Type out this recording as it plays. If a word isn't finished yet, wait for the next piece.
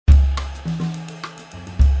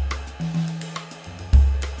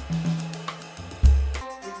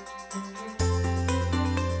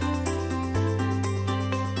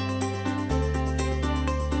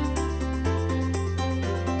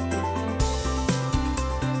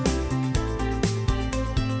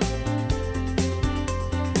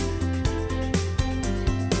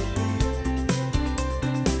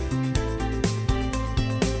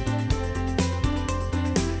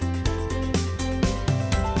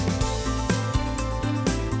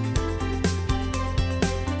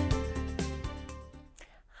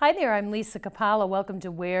Hi there, I'm Lisa Capalla. Welcome to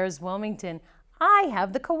Where's Wilmington. I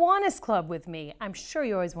have the Kiwanis Club with me. I'm sure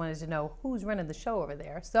you always wanted to know who's running the show over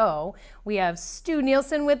there. So we have Stu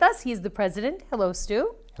Nielsen with us. He's the president. Hello,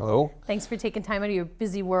 Stu. Hello. Thanks for taking time out of your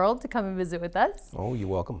busy world to come and visit with us. Oh, you're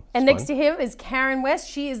welcome. And next to him is Karen West.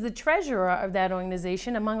 She is the treasurer of that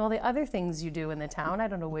organization, among all the other things you do in the town. I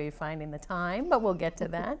don't know where you're finding the time, but we'll get to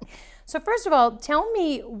that. So first of all, tell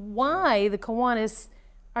me why the Kiwanis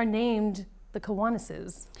are named the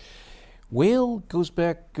Kiwanises. Well, goes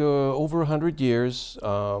back over 100 years.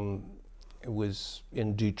 It was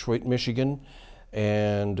in Detroit, Michigan,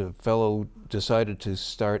 and a fellow decided to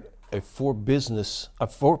start a for-profit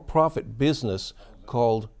business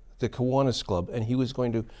called the Kiwanis Club, and he was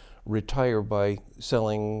going to retire by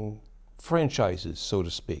selling franchises, so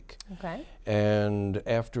to speak. Okay. And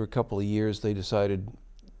after a couple of years, they decided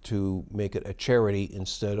to make it a charity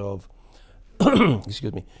instead of,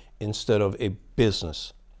 instead of a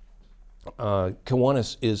business.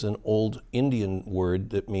 Kiwanis is an old Indian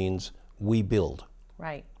word that means we build.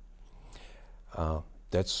 Right.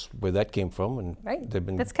 That's where that came from, and Right. they've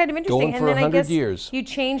been That's kind of interesting. going for and then 100 I guess years. You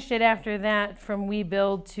changed it after that from We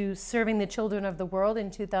Build to Serving the Children of the World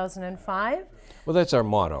in 2005. Well, that's our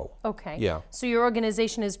motto. Okay. Yeah. So your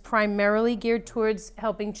organization is primarily geared towards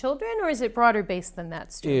helping children, or is it broader based than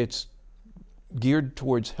that, Stu? It's geared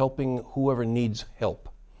towards helping whoever needs help.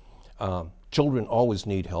 Children always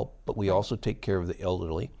need help, but we also take care of the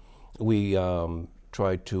elderly. We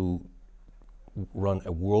try to run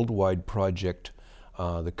a worldwide project.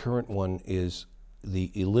 The current one is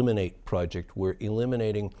the Eliminate Project. We're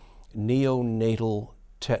eliminating neonatal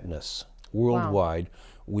tetanus worldwide. Wow.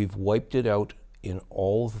 We've wiped it out in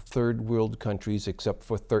all the third world countries except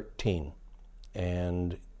for 13.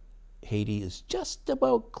 And Haiti is just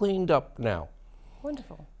about cleaned up now.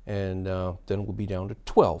 Wonderful. And then we'll be down to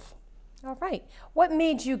 12. All right. What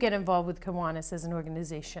made you get involved with Kiwanis as an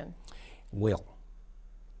organization? Well,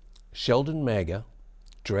 Sheldon Maga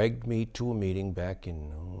dragged me to a meeting back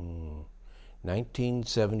in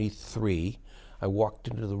 1973. I walked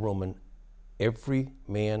into the room, and every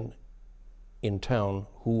man in town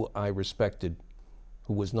who I respected,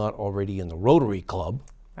 who was not already in the Rotary Club,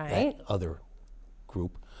 right, that other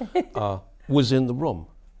group, was in the room.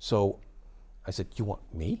 So I said, "You want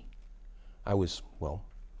me?" I was, well,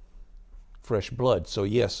 fresh blood. So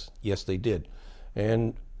yes, they did.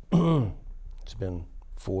 And it's been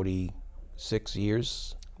 46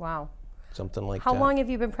 years. Wow. Something like that. How long have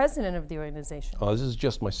you been president of the organization? This is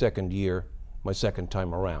just my second year, my second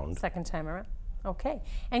time around. Second time around. Okay.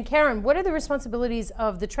 And Karen, what are the responsibilities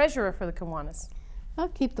of the treasurer for the Kiwanis? I'll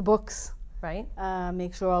keep the books. Right.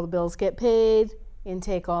 Make sure all the bills get paid,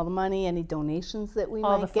 intake all the money, any donations that we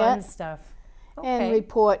all might the get. fun stuff. Okay. And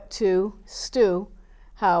report to Stu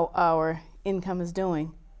how our income is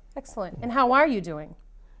doing. Excellent. And how are you doing?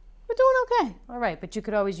 We're doing okay. All right, but you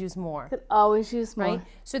could always use more. Could always use more. Right?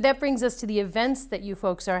 So that brings us to the events that you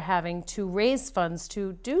folks are having to raise funds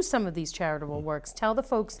to do some of these charitable works. Tell the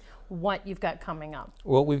folks what you've got coming up.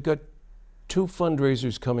 Well, we've got two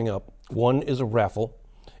fundraisers coming up. One is a raffle.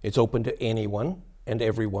 It's open to anyone and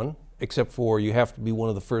everyone, except for you have to be one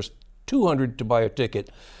of the first 200 to buy a ticket.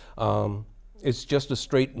 It's just a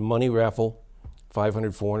straight money raffle,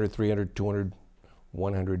 500, 400, 300, 200,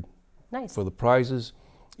 100 Nice. for the prizes.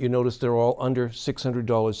 You notice they're all under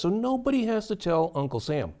 $600, so nobody has to tell Uncle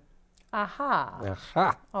Sam. Aha.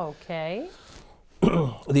 Aha. Okay.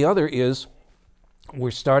 The other is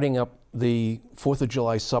we're starting up the 4th of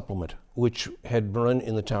July supplement, which had run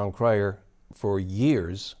in the town crier for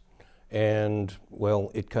years, and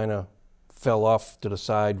well, it kind of fell off to the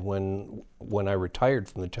side when I retired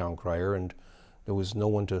from the town crier, and there was no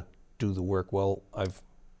one to do the work. Well, I've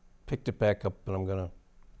picked it back up, and I'm going to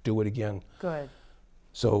do it again. Good.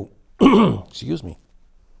 So, excuse me,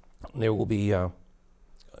 there will be,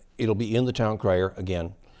 it'll be in the town crier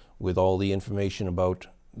again with all the information about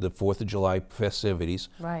the 4th of July festivities.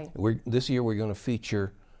 Right. This year we're going to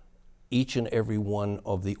feature each and every one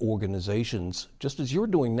of the organizations, just as you're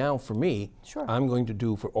doing now for me. Sure. I'm going to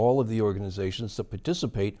do for all of the organizations that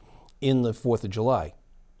participate in the 4th of July.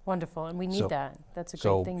 Wonderful, and we need that. That's a great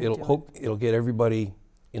So thing it'll to do. it'll get everybody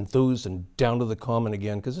enthused and down to the common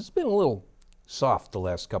again, because it's been a little soft the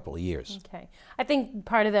last couple of years. Okay. I think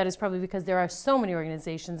part of that is probably because there are so many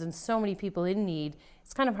organizations and so many people in need.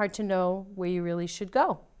 It's kind of hard to know where you really should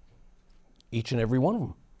go. Each and every one of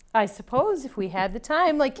them. I suppose if we had the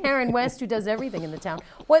time, like Karen West, who does everything in the town.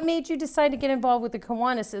 What made you decide to get involved with the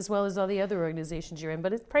Kiwanis as well as all the other organizations you're in?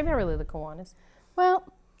 But it's primarily the Kiwanis.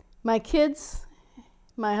 Well, my kids,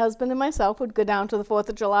 my husband and myself would go down to the 4th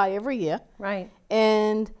of July every year. Right.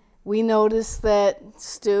 And we noticed that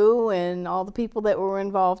Stu and all the people that were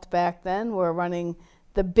involved back then were running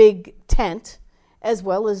the big tent as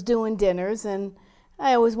well as doing dinners. And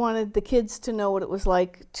I always wanted the kids to know what it was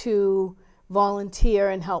like to volunteer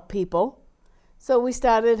and help people. So we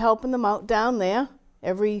started helping them out down there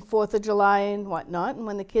every 4th of July and whatnot. And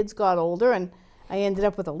when the kids got older and I ended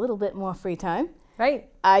up with a little bit more free time, Right.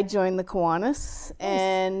 I joined the Kiwanis.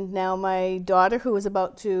 And now my daughter, who is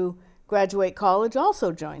about to graduate college,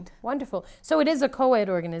 also joined. Wonderful. So it is a co-ed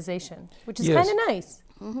organization, which is Yes. kind of nice.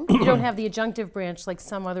 You don't have the adjunctive branch like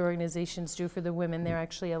some other organizations do for the women. They're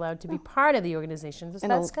actually allowed to be part of the organization. So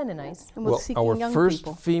And that's a- kind of nice. And we're Well, seeking our young first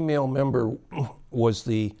people. female member was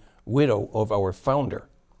the widow of our founder.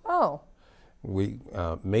 Oh, We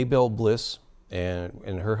Maybelle Bliss and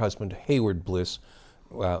her husband Hayward Bliss.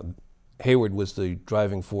 Hayward was the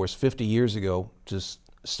driving force 50 years ago to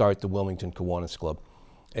start the Wilmington Kiwanis Club.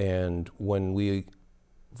 And when we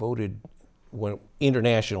voted, when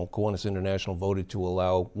Kiwanis International voted to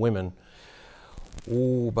allow women,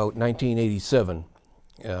 about 1987,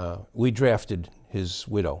 we drafted his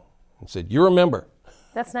widow and said, "You're a member."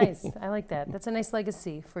 that's nice. I like that. That's a nice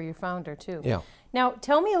legacy for your founder, too. Yeah. Now,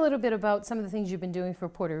 tell me a little bit about some of the things you've been doing for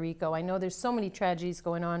Puerto Rico. I know there's so many tragedies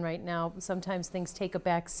going on right now. Sometimes things take a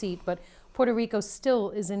back seat, but Puerto Rico still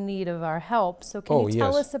is in need of our help. So can Oh, you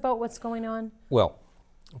tell yes. us about what's going on? Well,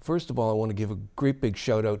 first of all, I want to give a great big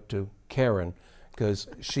shout out to Karen, because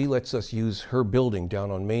she lets us use her building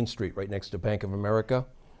down on Main Street right next to Bank of America,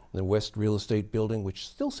 the West Real Estate Building, which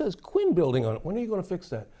still says Quinn Building on it. When are you going to fix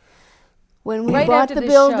that? When we Right bought after the this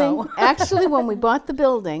building, show. actually, when we bought the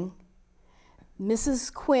building,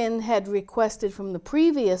 Mrs. Quinn had requested from the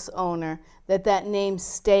previous owner that that name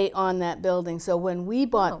stay on that building. So when we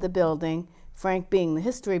bought the building, Frank, being the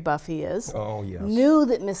history buff he is, Oh, yes. knew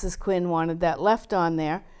that Mrs. Quinn wanted that left on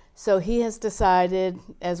there. So he has decided,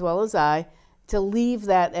 as well as I, to leave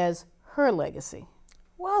that as her legacy.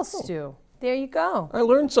 Well, Stu, there you go. I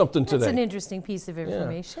learned something That's an today. interesting piece of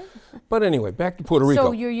information. But anyway, back to Puerto Rico. So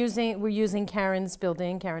we're using Karen's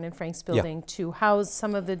building, Karen and Frank's building, to house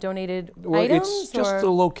some of the donated Well, items? it's just or?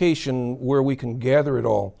 a location where we can gather it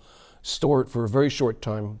all, store it for a very short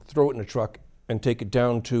time, throw it in a truck, and take it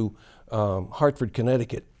down to Hartford,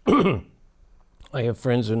 Connecticut. I have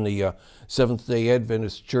friends in the Seventh-day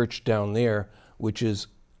Adventist Church down there, which is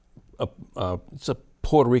it's a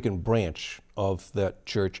Puerto Rican branch of that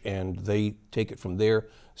church, and they take it from there,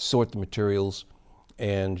 sort the materials,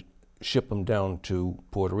 and ship them down to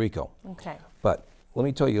Puerto Rico. Okay, But let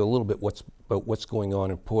me tell you a little bit about what's going on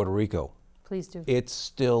in Puerto Rico. please do. It's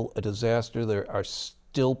still a disaster. There are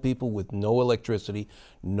still people with no electricity,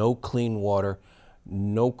 no clean water,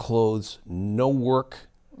 no clothes, no work,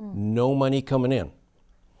 no money coming in.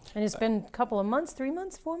 And it's been a couple of months, 3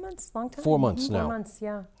 months, 4 months, long time? 4 months now. 4 months,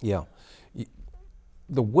 yeah. Yeah.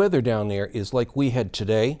 The weather down there is like we had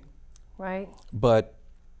today, Right. but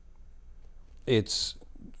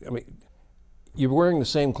you're wearing the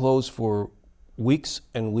same clothes for weeks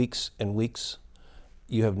and weeks and weeks.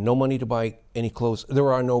 You have no money to buy any clothes.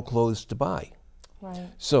 There are no clothes to buy. Right.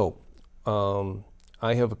 So,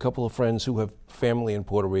 I have a couple of friends who have family in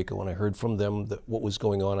Puerto Rico, and I heard from them that what was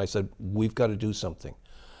going on. I said, we've got to do something.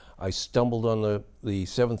 I stumbled on the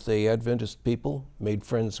Seventh-day Adventist people, made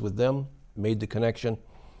friends with them, made the connection,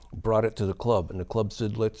 brought it to the club, and the club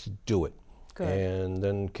said, let's do it. Good. And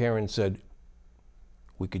then Karen said,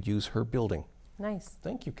 we could use her building. Nice.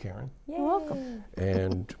 Thank you, Karen. You're welcome.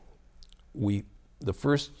 And we've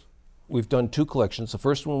done 2 collections. The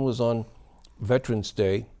first one was on Veterans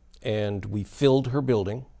Day, and we filled her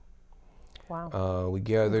building. Wow. We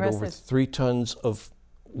gathered over Impressive. 3 tons of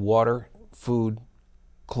water, food,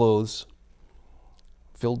 clothes,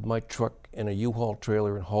 filled my truck in a U-Haul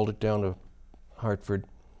trailer and hauled it down to Hartford.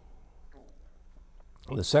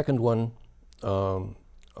 The second one,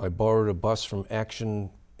 I borrowed a bus from Action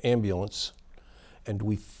Ambulance, and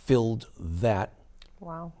we filled that.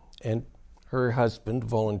 Wow. And her husband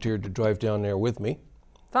volunteered to drive down there with me.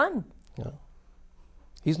 Fun.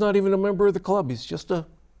 He's not even a member of the club. He's just a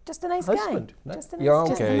Just a nice husband. guy. Just a nice Yeah, guy.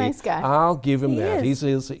 Just a okay. nice guy. I'll give him He that.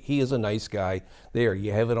 is. He is a nice guy. There,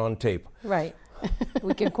 you have it on tape. Right.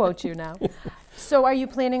 We can quote you now. So are you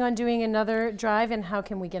planning on doing another drive, and how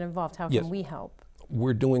can we get involved? How Yes. can we help?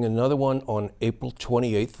 We're doing another one on April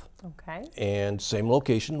 28th, Okay. and same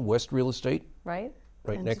location, West Real Estate, Right?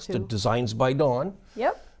 right And next to two. Designs by Dawn.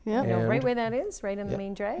 Yep. Yep. You know right And- where that is, right in the Yep.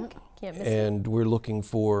 main drag. Can't miss it. And we're looking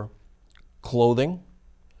for clothing,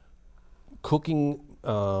 cooking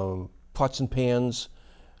pots and pans,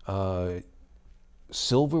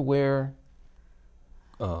 silverware,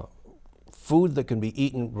 food that can be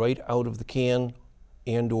eaten right out of the can,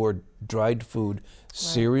 and or dried food,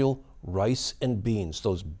 cereal, rice and beans.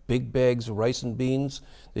 Those big bags of rice and beans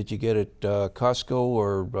that you get at Costco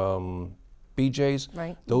or BJ's,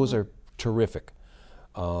 Right. those are terrific.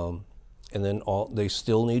 And then they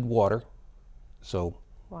still need water. So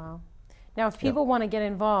Wow. Now, if people want to get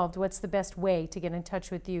involved, what's the best way to get in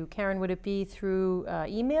touch with you? Karen, would it be through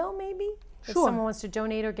email maybe? If Sure. someone wants to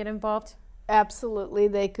donate or get involved? Absolutely.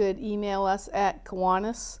 They could email us at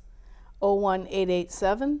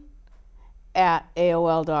Kiwanis01887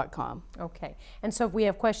 @AOL.com. Okay. And so if we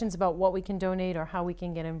have questions about what we can donate or how we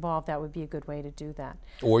can get involved, that would be a good way to do that,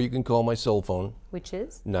 or you can call my cell phone, which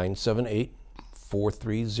is?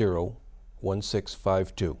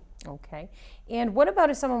 978-430-1652. Okay. And what about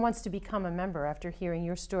if someone wants to become a member after hearing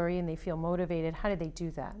your story and they feel motivated? How do they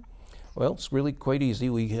do that? Well, it's really quite easy.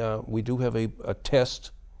 We do have a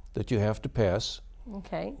test that you have to pass.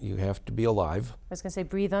 Okay. You have to be alive. I was going to say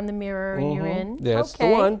breathe on the mirror and you're in. That's the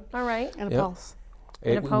Okay. one. All right. And a pulse.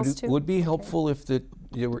 And a It pulse, too? would be helpful if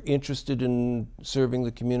you were interested in serving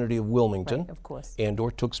the community of Wilmington Right, of course. and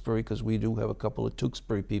or Tewksbury, because we do have a couple of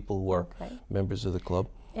Tewksbury people who are Okay. members of the club.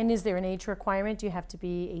 And is there an age requirement? Do you have to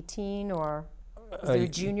be 18 or is there a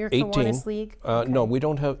junior 18. Kiwanis League? No, we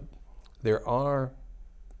don't have. There are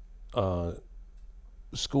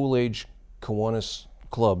school-age Kiwanis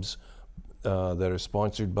clubs that are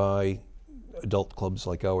sponsored by adult clubs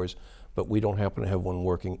like ours, but we don't happen to have one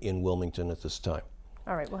working in Wilmington at this time.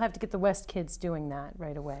 All right, we'll have to get the West kids doing that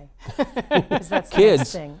right away. 'Cause that's the Kids,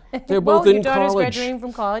 next thing. they're Well, both in your daughter's college. graduating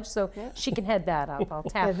from college, so she can head that up. I'll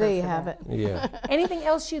tap her There you for have that. it. Yeah. Anything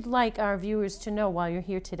else you'd like our viewers to know while you're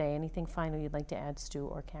here today? Anything final you'd like to add, Stu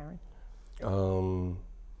or Karen?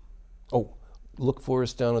 Look for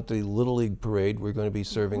us down at the Little League parade. We're going to be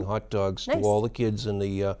serving hot dogs Nice. to all the kids in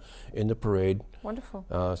the parade. Wonderful.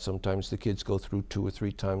 Sometimes the kids go through 2 or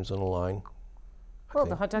 3 times on a line. Well,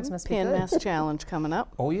 the hot dogs must be Pan good. Mass Challenge coming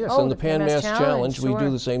up. Oh yes, Oh, and the the Pan Mass Mass Challenge, Challenge, we sure. do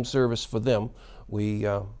the same service for them. We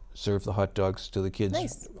serve the hot dogs to the kids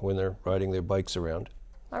Nice. when they're riding their bikes around.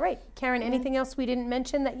 All right, Karen, anything else we didn't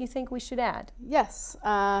mention that you think we should add? Yes,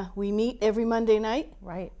 we meet every Monday night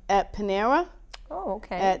Right. at Panera Oh,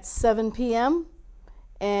 okay. at 7 p.m.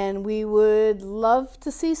 And we would love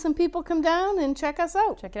to see some people come down and check us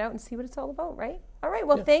out. Check it out and see what it's all about, right? All right,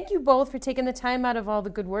 well, thank you both for taking the time out of all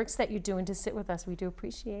the good works that you're doing to sit with us. We do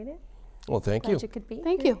appreciate it. Well, thank you. Glad you could be.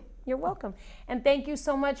 Thank here. you. You're welcome. And thank you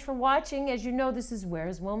so much for watching. As you know, this is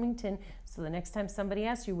Where's Wilmington? So the next time somebody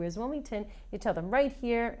asks you, where's Wilmington? You tell them right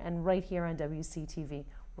here and right here on WCTV.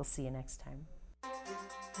 We'll see you next time.